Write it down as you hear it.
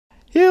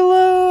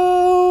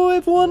Hello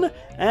everyone,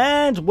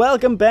 and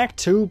welcome back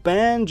to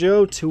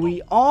Banjo Tooie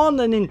on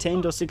the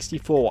Nintendo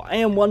 64. I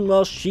am one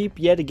more sheep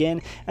yet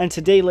again, and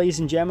today, ladies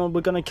and gentlemen,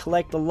 we're going to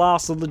collect the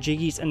last of the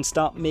Jiggies and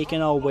start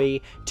making our way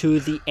to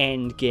the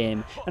end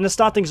game. And to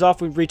start things off,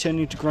 we're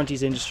returning to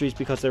Grunty's Industries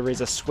because there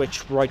is a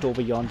switch right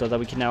over yonder that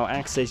we can now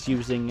access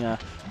using,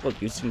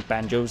 using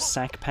Banjo's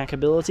sack pack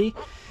ability.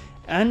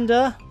 And,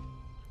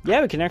 yeah,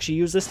 we can actually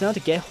use this now to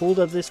get hold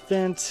of this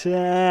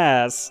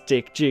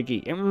fantastic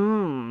Jiggy.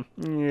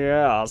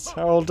 Yes,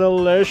 how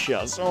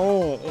delicious.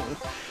 Oh.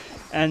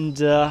 And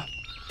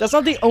that's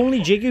not the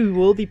only Jiggy we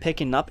will be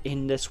picking up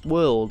in this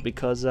world,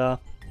 because if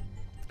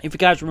you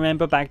guys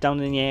remember back down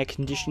in the air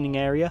conditioning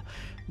area,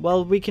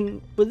 well, we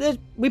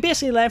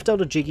basically left out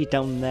a Jiggy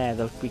down there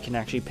that we can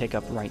actually pick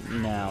up right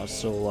now.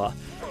 So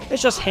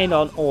let's just head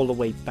on all the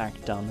way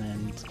back down,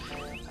 and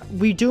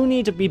we do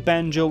need to be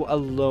Banjo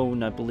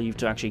alone, I believe,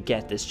 to actually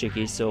get this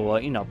Jiggy. So,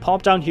 you know,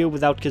 pop down here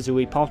without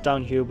Kazooie, pop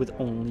down here with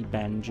only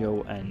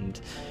Banjo, and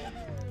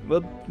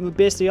we're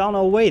basically on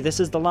our way. This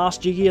is the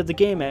last Jiggy of the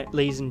game,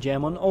 ladies and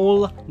gentlemen.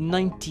 All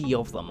 90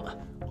 of them.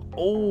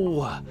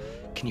 Oh,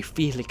 can you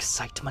feel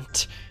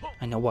excitement?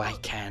 I know I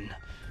can.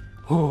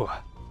 Oh,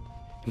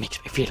 it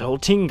makes me feel all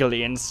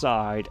tingly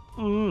inside.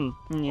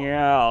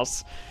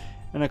 Yes.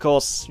 And of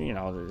course, you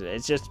know,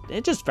 it's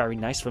just very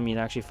nice for me to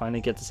actually finally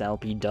get this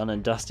LP done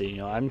and dusted. You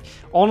know, I'm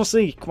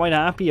honestly quite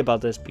happy about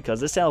this because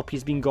this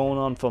LP's been going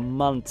on for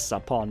months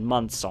upon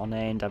months on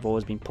end. I've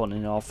always been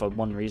putting it off for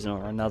one reason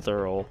or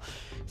another, or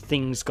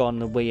things got in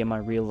the way in my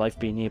real life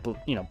being able,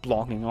 you know,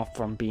 blocking off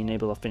from being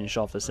able to finish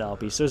off this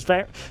LP. So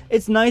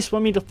it's nice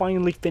for me to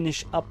finally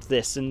finish up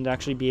this and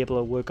actually be able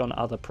to work on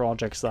other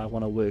projects that I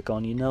want to work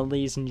on, you know,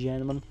 ladies and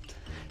gentlemen.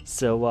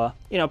 So,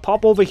 you know,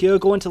 pop over here,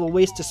 go into the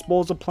waste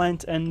disposal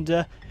plant, and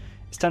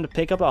it's time to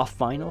pick up our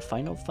final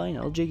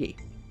Jiggy.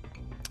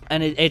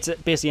 And it's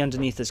basically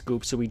underneath this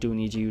group, so we do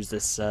need to use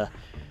this, I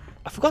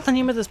forgot the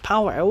name of this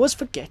power. I always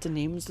forget the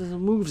names of the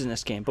moves in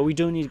this game, but we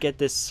do need to get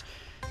this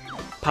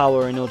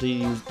power in order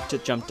to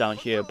jump down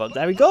here. But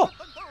there we go.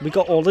 We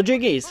got all the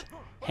Jiggies.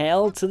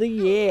 Hell to the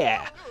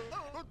yeah.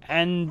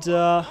 And,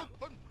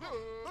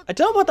 I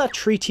don't know what that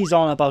treat he's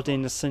on about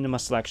in the cinema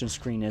selection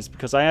screen is,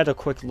 because I had a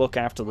quick look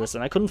after this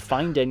and I couldn't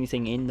find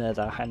anything in there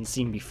that I hadn't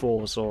seen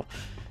before, so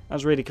I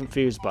was really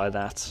confused by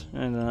that. I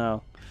don't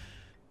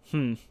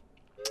know.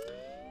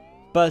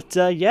 But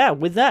yeah,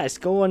 with that, let's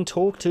go and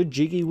talk to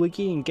Jiggy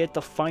Wiggy and get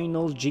the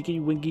final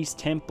Jiggy Wiggy's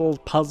Temple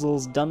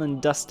puzzles done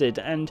and dusted.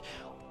 And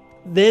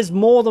there's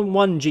more than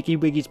one Jiggy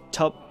Wiggy's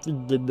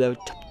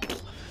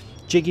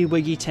Jiggy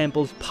Wiggy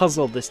Temple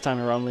puzzle this time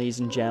around, ladies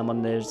and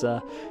gentlemen.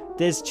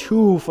 There's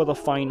two for the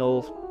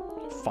final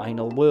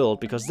world,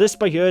 because this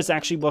by here is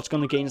actually what's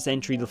going to gain us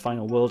entry to the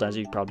final world, as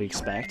you'd probably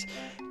expect.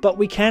 But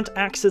we can't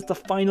access the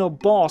final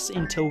boss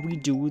until we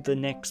do the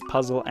next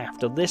puzzle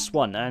after this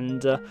one,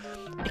 and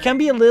it can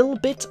be a little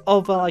bit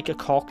of like a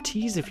cock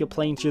tease if you're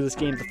playing through this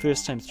game the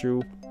first time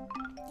through.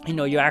 You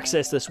know, you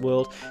access this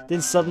world,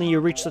 then suddenly you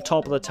reach the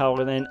top of the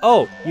tower, and then,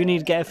 oh, you need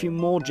to get a few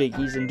more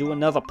Jiggies and do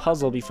another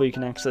puzzle before you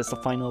can access the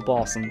final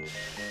boss, and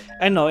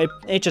I don't know,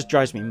 it just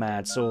drives me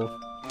mad. So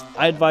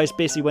I advise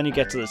basically when you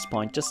get to this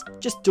point,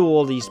 just do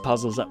all these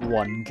puzzles at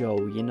one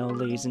go, you know,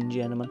 ladies and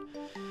gentlemen.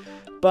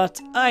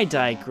 But I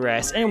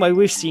digress. Anyway,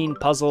 we've seen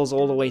puzzles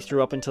all the way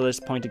through up until this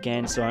point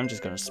again, so I'm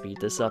just going to speed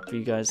this up for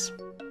you guys.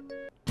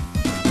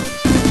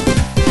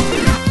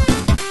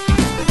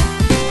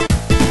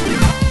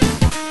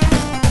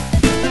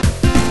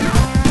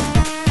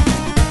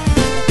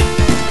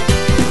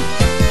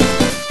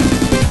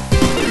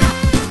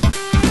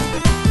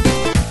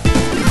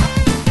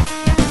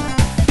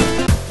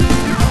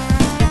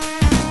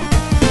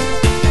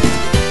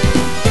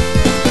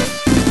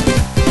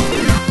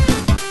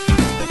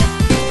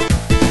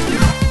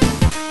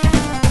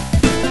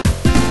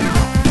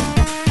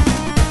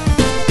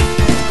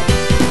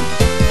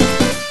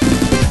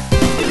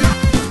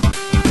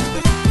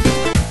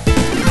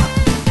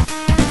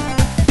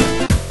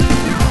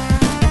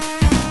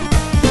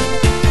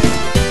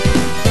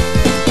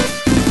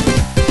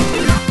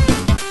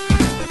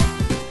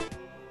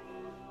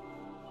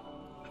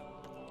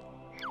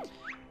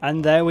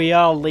 And there we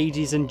are,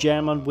 ladies and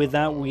gentlemen. With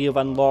that, we have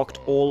unlocked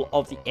all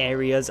of the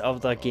areas of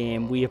the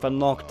game. We have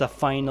unlocked the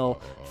final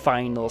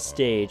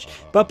stage.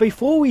 But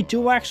before we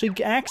do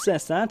actually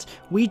access that,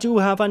 we do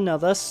have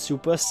another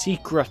super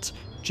secret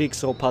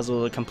jigsaw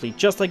puzzle to complete.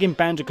 Just like in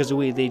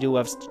Banjo-Kazooie, they do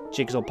have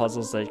jigsaw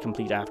puzzles that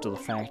complete after the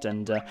fact,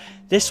 and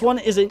this one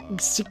is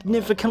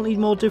significantly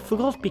more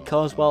difficult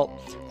because, well,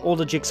 all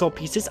the jigsaw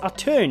pieces are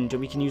turned.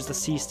 We can use the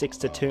C-sticks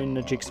to turn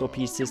the jigsaw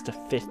pieces to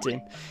fit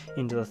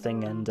into the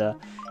thing, and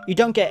you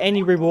don't get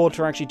any reward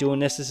for actually doing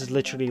this. This is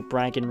literally a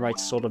bragging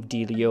rights sort of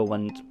dealio,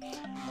 and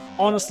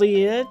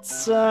honestly,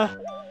 it's I'm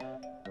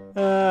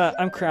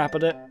crap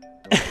at it.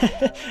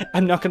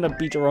 I'm not gonna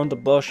beat around the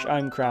bush.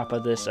 I'm crap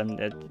at this, and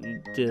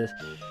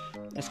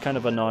it's kind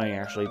of annoying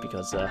actually,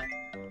 because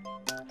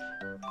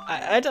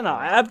I don't know,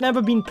 I've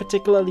never been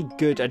particularly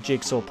good at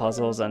jigsaw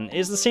puzzles, and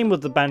it's the same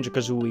with the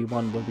Banjo-Kazooie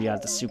one where we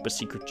had the super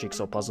secret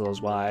jigsaw puzzle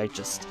as well. I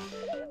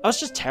was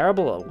just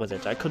terrible with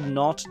it. I could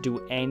not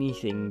do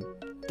anything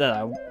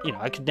that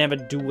I could never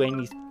do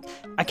anything.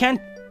 I can't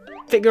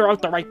figure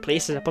out the right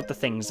places to put the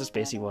things, that's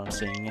basically what I'm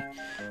saying.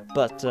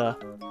 But,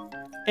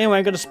 anyway,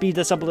 I'm gonna speed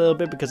this up a little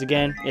bit because,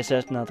 again, it's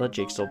another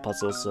jigsaw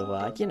puzzle,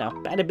 so, you know,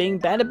 bada bing,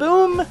 bada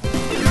boom!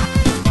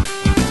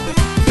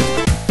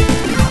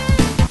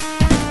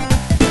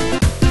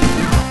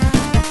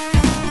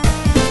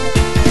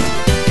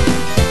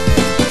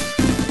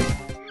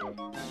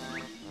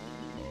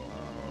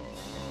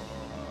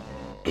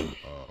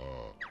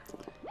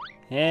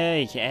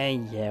 Hey,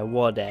 yeah,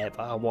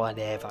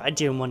 whatever. I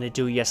didn't want to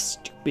do your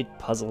stupid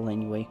puzzle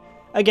anyway.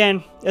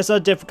 Again, it's a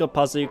difficult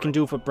puzzle you can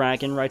do for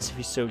bragging rights if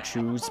you so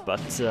choose, but,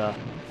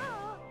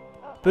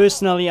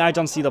 personally, I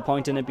don't see the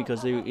point in it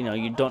because,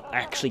 you don't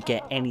actually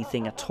get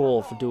anything at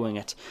all for doing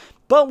it.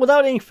 But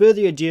without any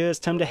further ado, it's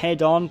time to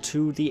head on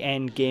to the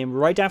end game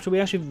right after we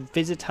actually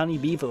visit Honey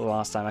Bee for the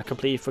last time. I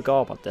completely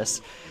forgot about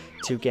this.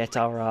 To get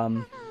our,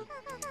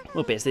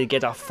 well, basically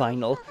get our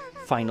final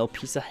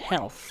piece of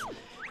health.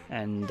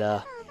 And,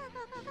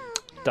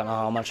 don't know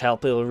how much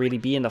help it'll really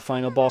be in the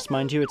final boss,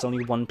 mind you. It's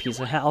only one piece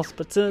of health,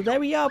 but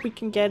there we are. We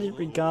can get it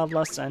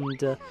regardless,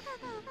 and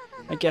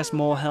I guess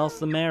more health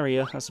the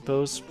merrier, I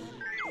suppose.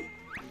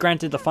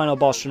 Granted, the final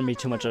boss shouldn't be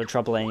too much of a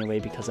trouble anyway,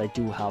 because I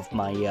do have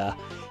my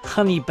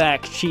honey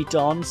back cheat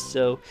on,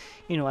 so,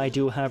 I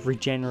do have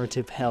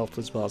regenerative health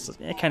as well, so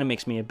it kind of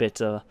makes me a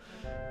bit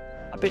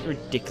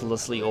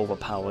ridiculously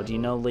overpowered,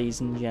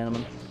 ladies and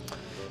gentlemen.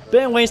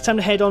 But anyway, it's time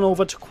to head on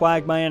over to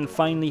Quagmire and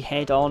finally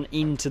head on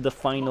into the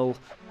final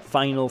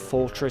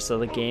fortress of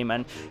the game.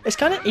 And it's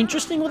kind of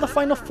interesting with the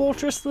final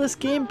fortress of this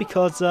game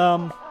because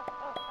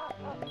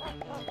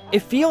it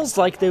feels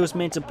like there was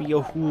meant to be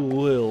a whole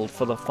world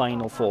for the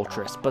final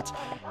fortress, but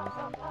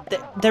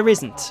there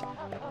isn't.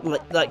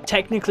 Like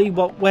technically,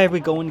 where we're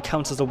going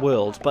counts as a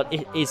world, but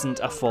it isn't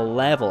a full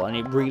level, and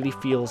it really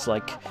feels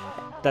like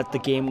that the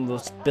game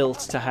was built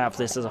to have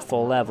this as a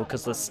full level,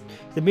 because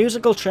the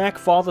musical track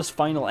for this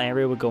final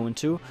area we're going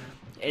to,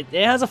 it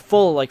has a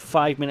full, like,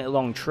 5-minute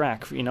long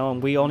track,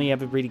 and we only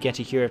ever really get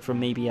to hear it for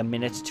maybe a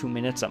minute, 2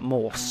 minutes at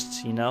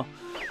most,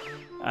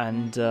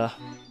 and, I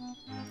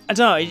don't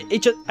know,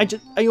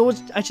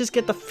 I just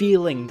get the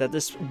feeling that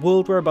this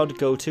world we're about to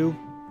go to,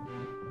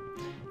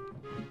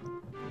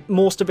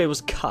 most of it was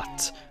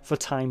cut for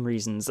time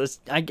reasons.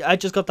 I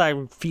just got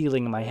that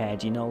feeling in my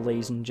head,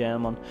 ladies and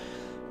gentlemen.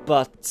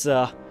 But,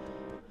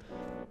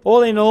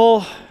 all in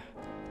all,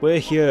 we're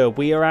here.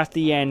 We are at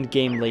the end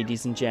game,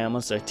 ladies and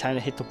gentlemen. So time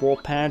to hit the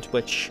warp pad,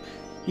 which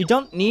you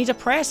don't need to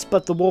press,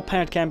 but the warp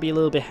pad can be a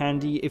little bit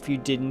handy if you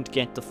didn't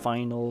get the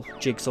final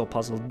jigsaw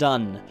puzzle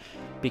done.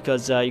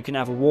 Because you can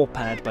have a warp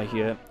pad by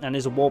here, and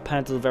there's a warp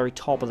pad to the very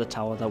top of the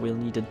tower that we'll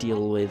need to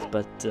deal with.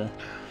 But,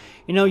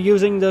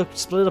 using the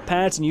splitter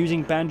pads and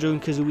using Banjo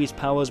and Kazooie's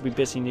powers, we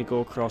basically need to go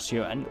across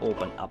here and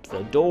open up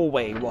the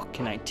doorway. What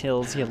can I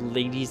tell you,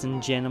 ladies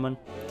and gentlemen?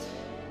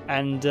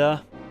 And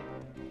there's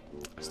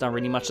not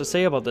really much to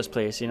say about this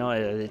place.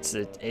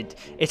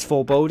 It's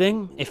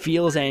foreboding. It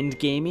feels end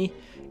gamey.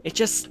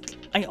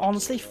 I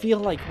honestly feel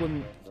like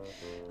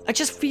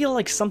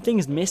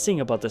something's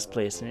missing about this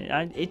place,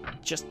 and it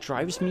just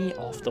drives me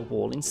off the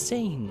wall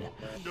insane.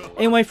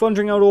 Anyway, if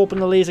wondering how to open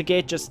the laser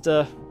gate, just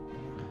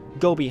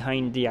go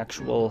behind the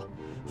actual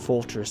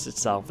fortress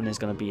itself, and there's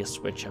going to be a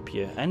switch up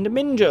here. And a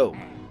Minjo!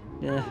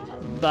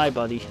 Bye,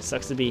 buddy.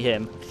 Sucks to be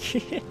him.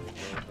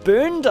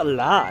 Burned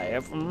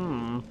alive?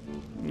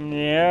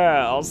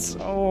 Yes.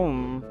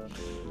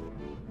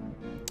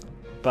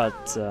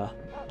 But,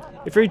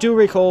 if you do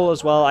recall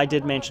as well, I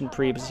did mention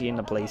previously in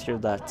the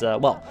playthrough that,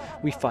 well,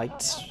 we fight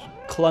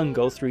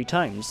Klungo 3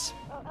 times.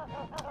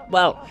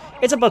 Well,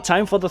 it's about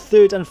time for the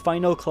third and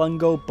final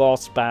Klungo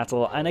boss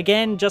battle, and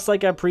again, just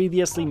like I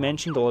previously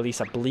mentioned, or at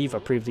least I believe I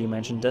previously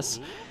mentioned this,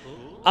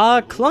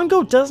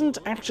 Klungo doesn't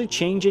actually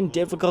change in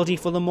difficulty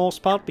for the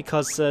most part,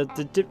 because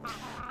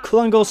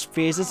Klungo's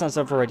phases, as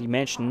I've already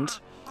mentioned,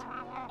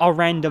 are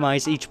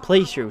randomized each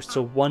playthrough.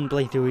 So one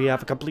playthrough you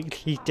have a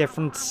completely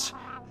different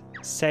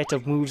set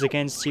of moves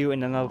against you,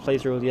 and another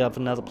playthrough you have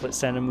another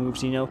set of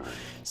moves,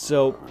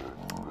 So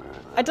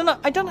I don't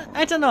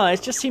know.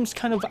 It just seems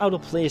kind of out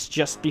of place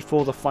just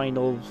before the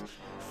final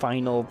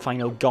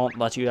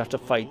gauntlet. You have to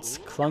fight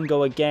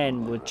Klungo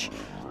again, which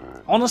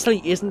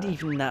honestly isn't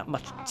even that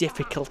much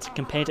difficult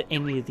compared to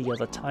any of the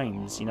other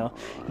times. He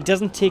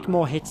doesn't take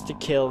more hits to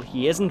kill.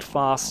 He isn't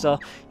faster.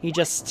 He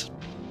just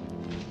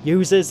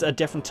uses a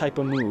different type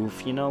of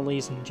move.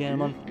 Ladies and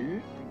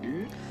gentlemen.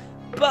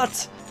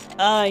 But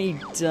I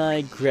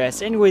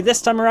digress. Anyway,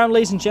 this time around,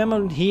 ladies and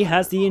gentlemen, he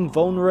has the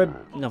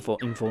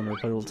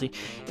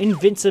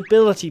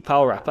invincibility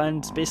power-up,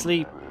 and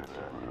basically,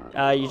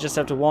 you just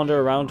have to wander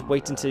around,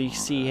 wait until you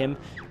see him,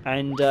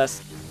 and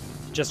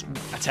just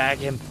attack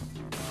him.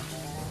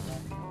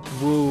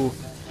 Woo.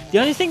 The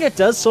only thing that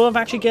does sort of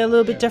actually get a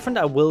little bit different,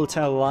 I will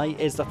tell a lie,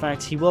 is the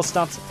fact he will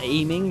start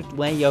aiming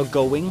where you're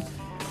going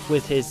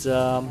with his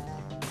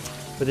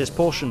with his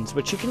potions,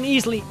 which you can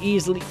easily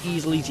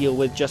deal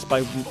with just by,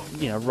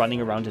 you know,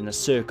 running around in a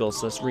circle,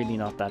 so it's really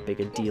not that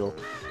big a deal.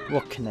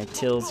 What can I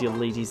tell you,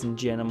 ladies and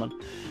gentlemen?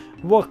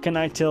 What can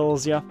I tell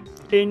you?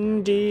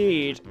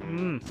 Indeed.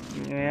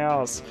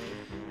 Yes.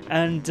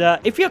 And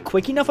if you're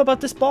quick enough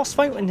about this boss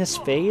fight in this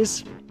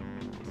phase,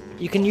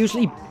 you can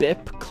usually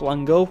bip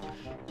Klungo,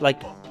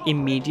 like,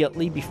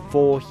 immediately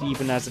before he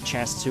even has a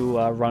chance to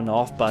run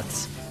off. But,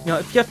 you know,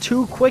 if you're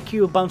too quick,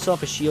 you'll bounce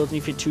off a shield, and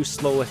if you're too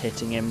slow at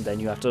hitting him, then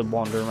you have to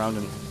wander around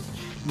and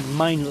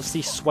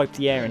mindlessly swipe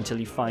the air until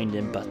you find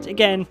him. But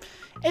again,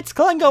 it's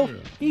Klungo.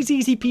 He's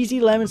easy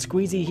peasy lemon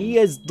squeezy. He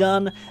is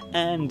done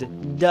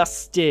and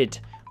dusted.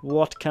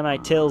 What can I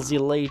tell you,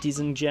 ladies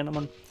and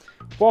gentlemen?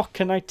 What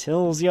can I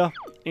tell you?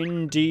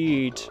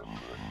 Indeed.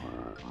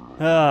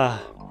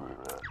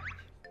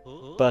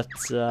 But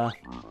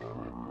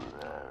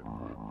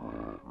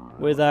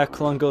with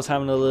Klungo's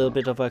having a little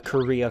bit of a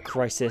career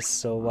crisis,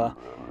 so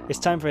it's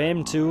time for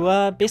him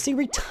to basically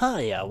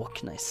retire. What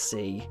can I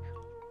say?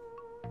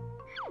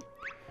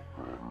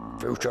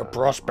 Future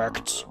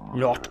prospects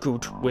not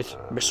good with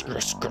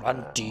Mistress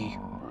Grunty.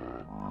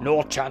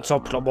 No chance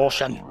of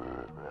promotion.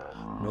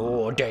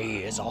 No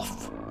days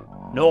off.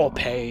 No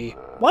pay.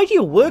 Why do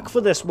you work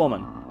for this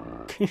woman?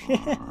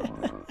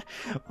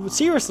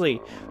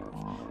 Seriously.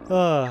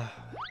 But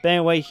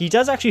anyway, he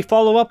does actually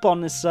follow up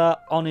on this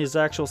on his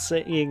actual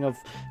saying of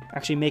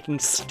actually making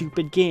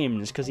stupid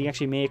games, because he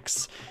actually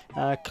makes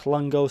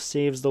Klungo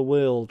Saves the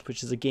World,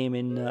 which is a game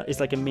in it's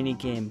like a mini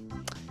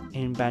game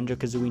in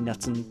Banjo-Kazooie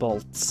Nuts and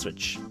Bolts,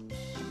 which,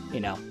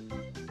 you know.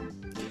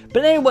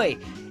 But anyway,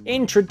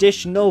 in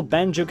traditional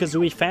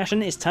Banjo-Kazooie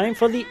fashion, it's time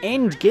for the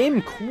end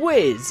game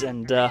quiz,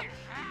 and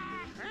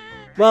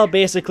well,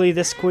 basically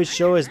this quiz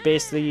show is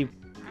basically,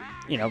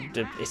 you know,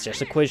 it's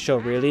just a quiz show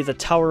really. The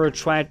Tower of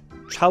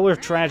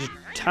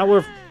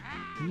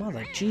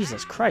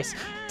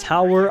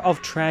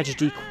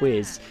Tragedy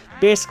quiz.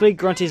 Basically,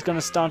 Grunty's gonna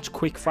start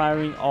quick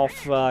firing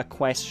off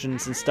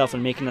questions and stuff,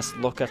 and making us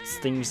look at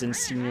things in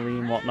scenery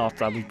and whatnot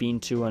that we've been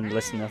to and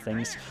listen to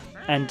things.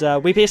 And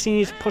we basically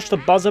need to push the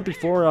buzzer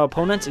before our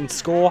opponents and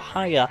score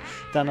higher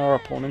than our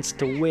opponents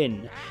to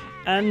win.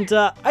 And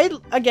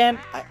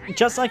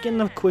just like in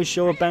the quiz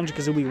show of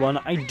Banjo-Kazooie 1,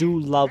 I do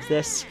love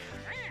this.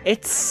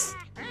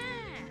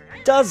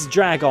 Does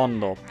drag on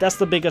though. That's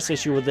the biggest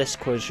issue with this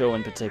quiz show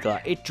in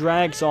particular. It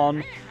drags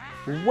on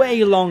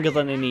way longer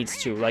than it needs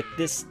to. Like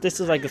this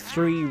is like a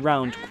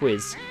 3-round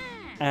quiz,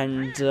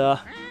 and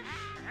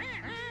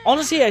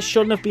honestly, it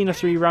shouldn't have been a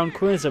 3-round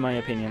quiz in my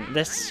opinion.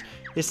 This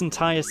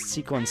entire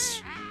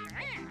sequence,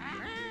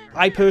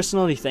 I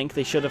personally think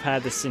they should have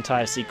had this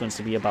entire sequence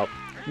to be about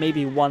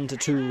maybe 1 to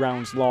 2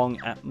 rounds long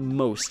at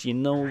most. You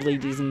know,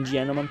 ladies and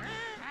gentlemen,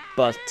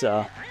 but.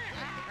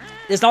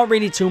 There's not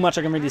really too much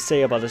I can really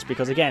say about this,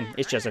 because again,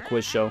 it's just a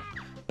quiz show.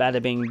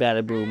 Bada bing,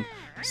 bada boom.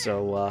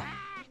 So,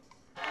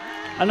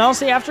 and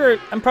honestly, after,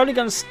 I'm probably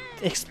going to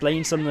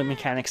explain some of the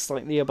mechanics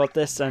slightly about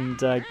this, and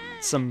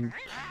some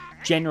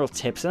general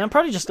tips, and I'm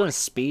probably just going to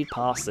speed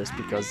past this,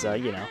 because,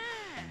 you know.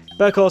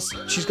 But of course,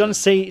 she's going to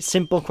say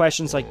simple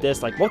questions like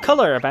this, like, what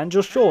color are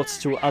Banjo's shorts,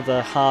 to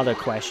other harder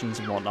questions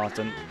and whatnot,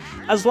 and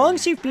as long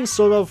as you've been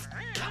sort of,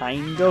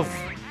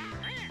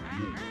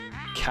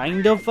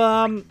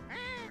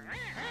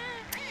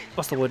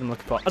 what's the word I'm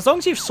looking for? As long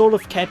as you've sort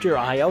of kept your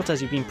eye out as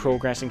you've been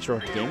progressing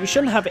throughout the game, you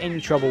shouldn't have any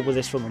trouble with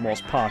this for the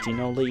most part, you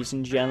know, ladies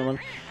and gentlemen.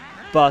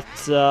 But,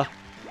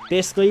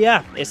 basically,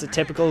 yeah, it's a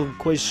typical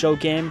quiz show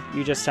game.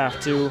 You just have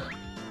to...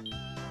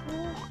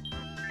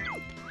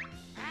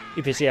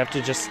 You basically have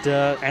to just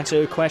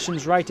answer the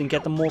questions right and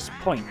get the most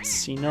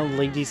points, you know,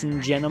 ladies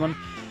and gentlemen.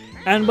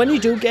 And when you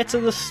do get to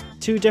the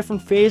 2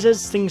 different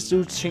phases, things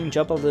do change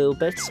up a little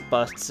bit,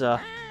 but,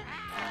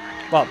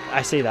 well,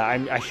 I say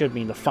that, I should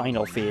mean the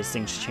final phase,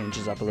 things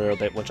changes up a little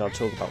bit, which I'll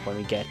talk about when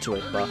we get to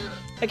it, but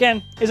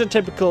again, it's a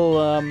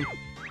typical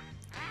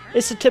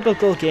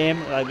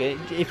game. Like,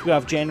 if you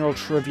have general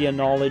trivia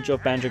knowledge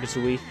of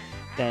Banjo-Kazooie,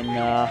 then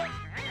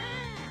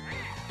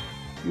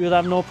you'll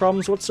have no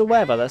problems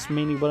whatsoever. That's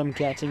mainly what I'm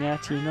getting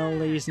at, you know,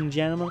 ladies and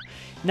gentlemen.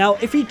 Now,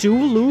 if you do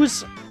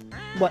lose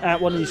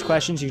at one of these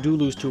questions, you do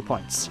lose 2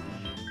 points,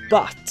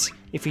 but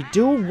if you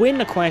do win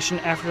a question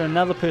after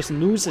another person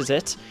loses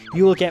it,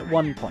 you will get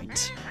 1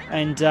 point.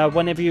 And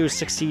whenever you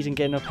succeed in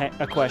getting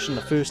a question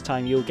the first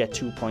time, you'll get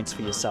 2 points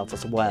for yourself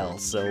as well.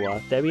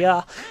 So there we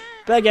are.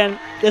 But again,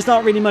 there's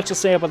not really much to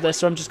say about this,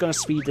 so I'm just going to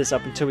speed this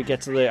up until we get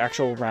to the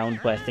actual round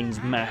where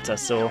things matter.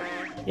 So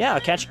yeah,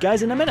 I'll catch you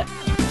guys in a minute.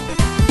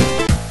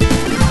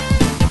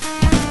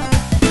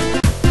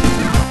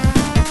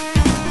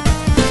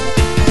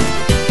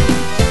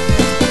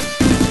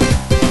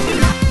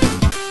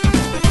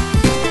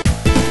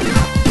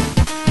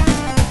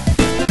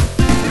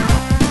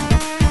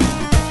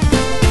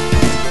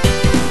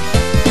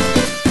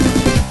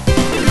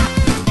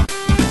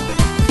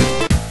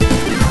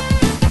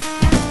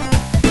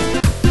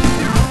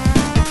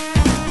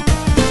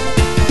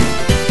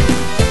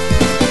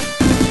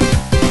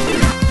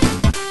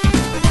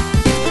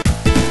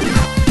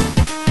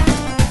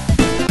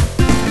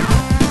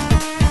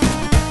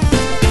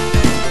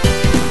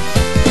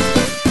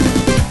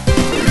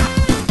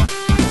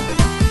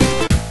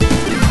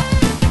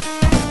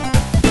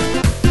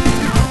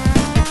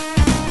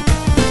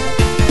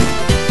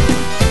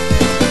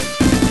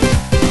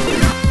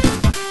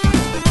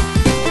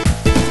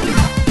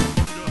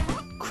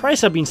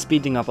 Christ, I've been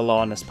speeding up a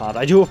lot on this part.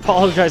 I do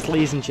apologize,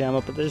 ladies and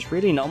gentlemen, but there's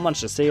really not much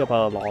to say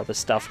about a lot of this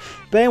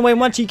stuff. But anyway,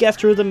 once you get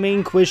through the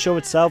main quiz show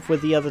itself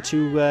with the other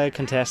two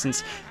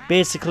contestants,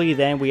 basically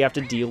then we have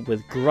to deal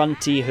with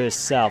Grunty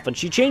herself. And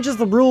she changes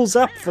the rules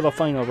up for the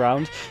final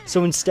round,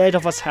 so instead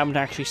of us having to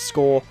actually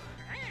score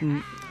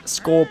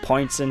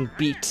points and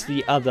beat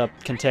the other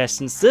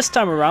contestants this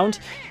time around,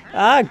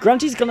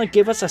 Grunty's gonna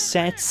give us a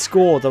set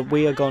score that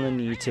we are gonna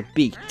need to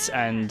beat.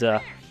 And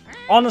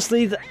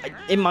honestly,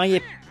 in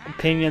my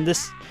opinion,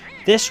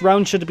 this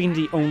round should have been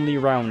the only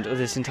round of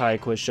this entire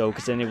quiz show,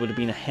 because then it would have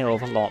been a hell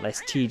of a lot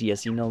less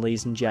tedious, you know,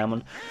 ladies and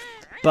gentlemen.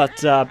 But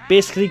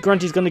basically,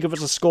 Grunty's going to give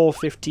us a score of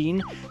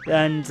 15,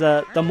 and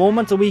the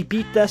moment that we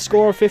beat their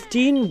score of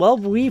 15, well,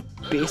 we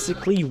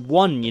basically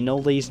won, you know,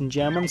 ladies and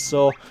gentlemen.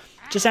 So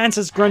just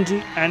answer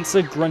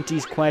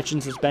Grunty's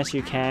questions as best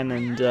you can,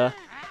 and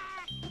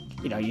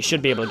you know, you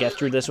should be able to get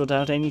through this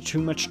without any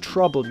too much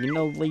trouble, you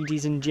know,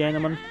 ladies and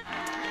gentlemen.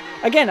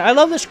 Again, I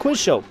love this quiz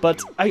show,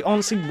 but I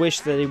honestly wish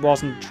that it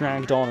wasn't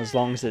dragged on as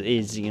long as it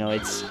is. You know,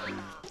 it's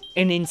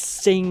an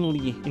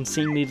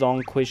insanely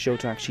long quiz show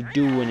to actually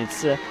do, and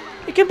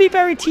it can be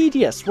very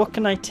tedious. What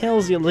can I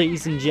tell you,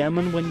 ladies and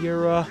gentlemen, when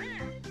you're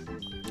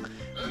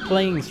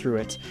playing through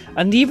it?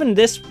 And even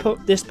this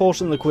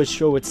portion of the quiz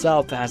show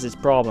itself has its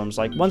problems.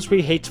 Like, once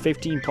we hit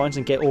 15 points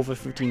and get over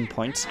 15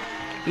 points,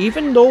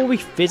 even though we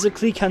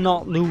physically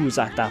cannot lose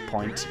at that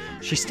point,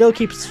 she still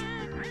keeps,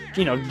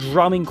 you know,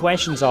 drumming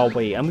questions our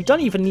way, and we don't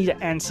even need to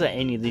answer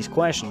any of these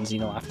questions, you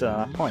know, after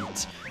that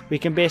point. We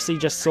can basically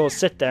just sort of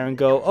sit there and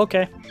go,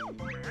 okay,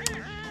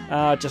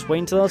 just wait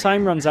until the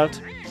time runs out,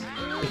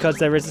 because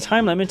there is a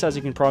time limit, as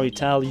you can probably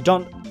tell. I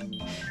don't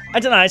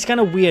know, it's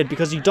kind of weird,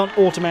 because you don't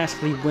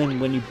automatically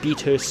win when you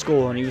beat her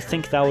score, and you would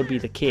think that would be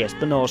the case,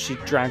 but no, she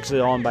drags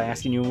it on by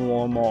asking you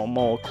more and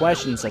more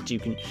questions that you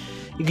can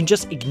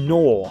just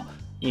ignore,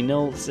 you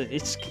know. So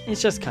it's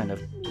just kind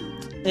of,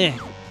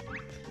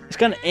 it's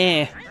kind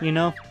of you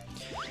know,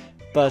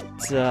 but,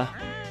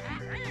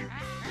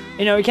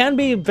 you know, it can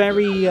be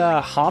very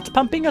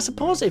heart-pumping, I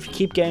suppose, if you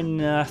keep getting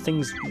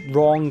things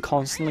wrong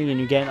constantly and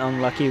you get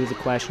unlucky with the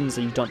questions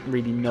that you don't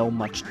really know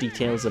much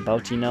details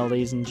about, you know,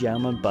 ladies and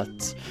gentlemen.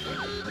 But,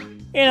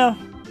 you know,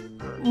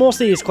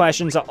 most of these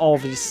questions are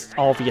obvious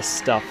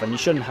stuff, and you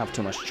shouldn't have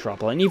too much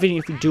trouble. And even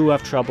if you do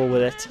have trouble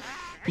with it,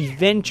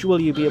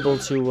 eventually you'll be able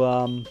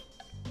to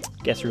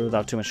get through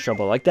without too much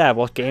trouble. Like that,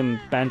 what game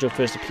Banjo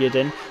first appeared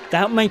in,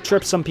 that might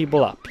trip some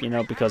people up, you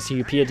know, because he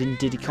appeared in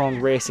Diddy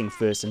Kong Racing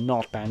first and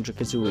not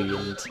Banjo-Kazooie,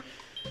 and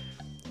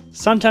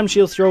sometimes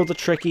she'll throw the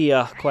tricky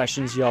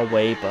questions your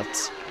way,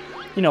 but,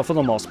 you know, for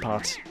the most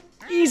part,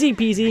 easy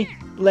peasy,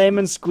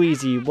 lemon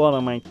squeezy. What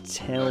am I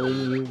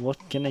telling you?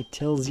 What can I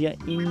tell you?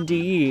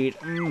 Indeed.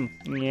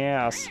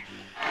 Yes.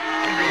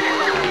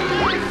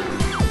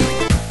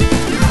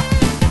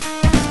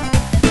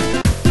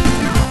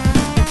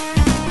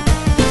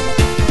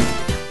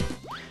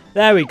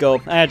 There we go.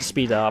 I had to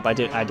speed up. I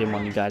didn't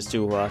want you guys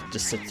to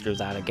just sit through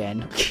that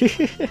again,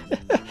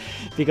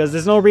 because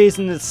there's no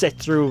reason to sit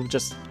through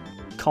just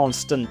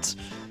constant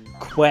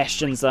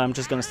questions that I'm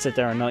just gonna sit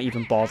there and not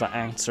even bother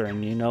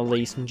answering, you know,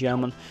 ladies and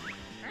gentlemen.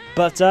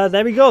 But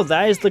there we go.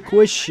 That is the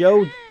quiz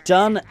show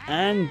done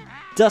and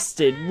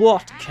dusted.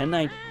 What can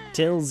I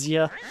tell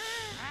ya?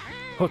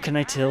 What can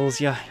I tell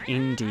ya?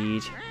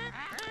 Indeed.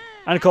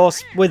 And of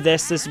course, with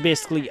this is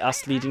basically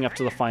us leading up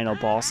to the final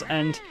boss,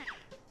 and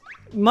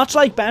much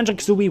like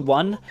Banjo-Kazooie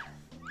 1,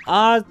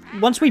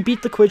 once we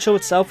beat the quiz show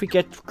itself, we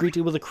get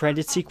greeted with a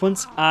credit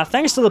sequence.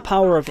 Thanks to the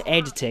power of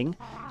editing,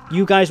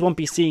 you guys won't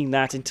be seeing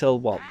that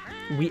until, well,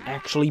 we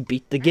actually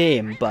beat the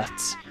game. But,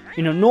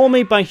 you know,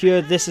 normally by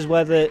here, this is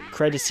where the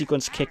credit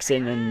sequence kicks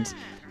in, and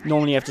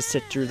normally you have to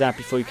sit through that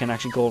before you can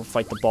actually go and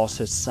fight the boss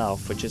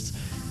herself, which is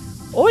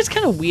always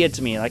kind of weird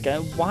to me. Like,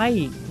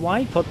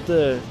 why put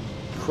the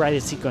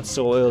credit sequence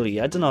so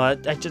early? I don't know,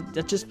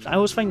 I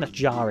always find that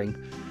jarring.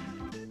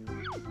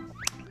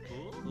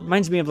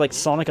 Reminds me of like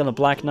Sonic on the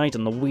Black Knight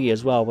on the Wii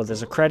as well, where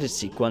there's a credit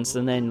sequence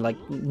and then like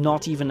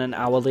not even an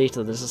hour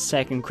later there's a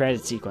second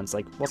credit sequence.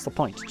 Like, what's the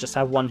point? Just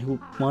have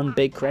one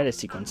big credit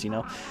sequence, you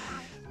know?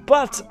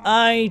 But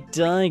I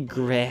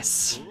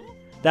digress.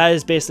 That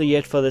is basically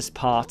it for this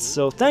part.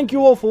 So thank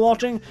you all for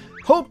watching.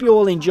 Hope you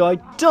all enjoyed.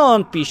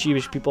 Don't be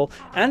sheepish, people.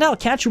 And I'll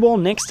catch you all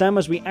next time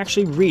as we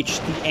actually reach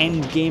the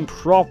end game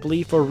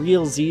properly for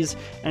realsies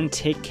and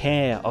take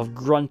care of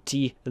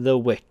Grunty the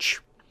Witch.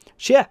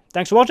 So yeah,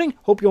 thanks for watching,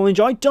 hope you all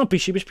enjoyed, don't be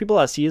sheepish, people,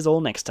 I'll see you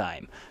all next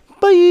time.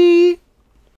 Bye!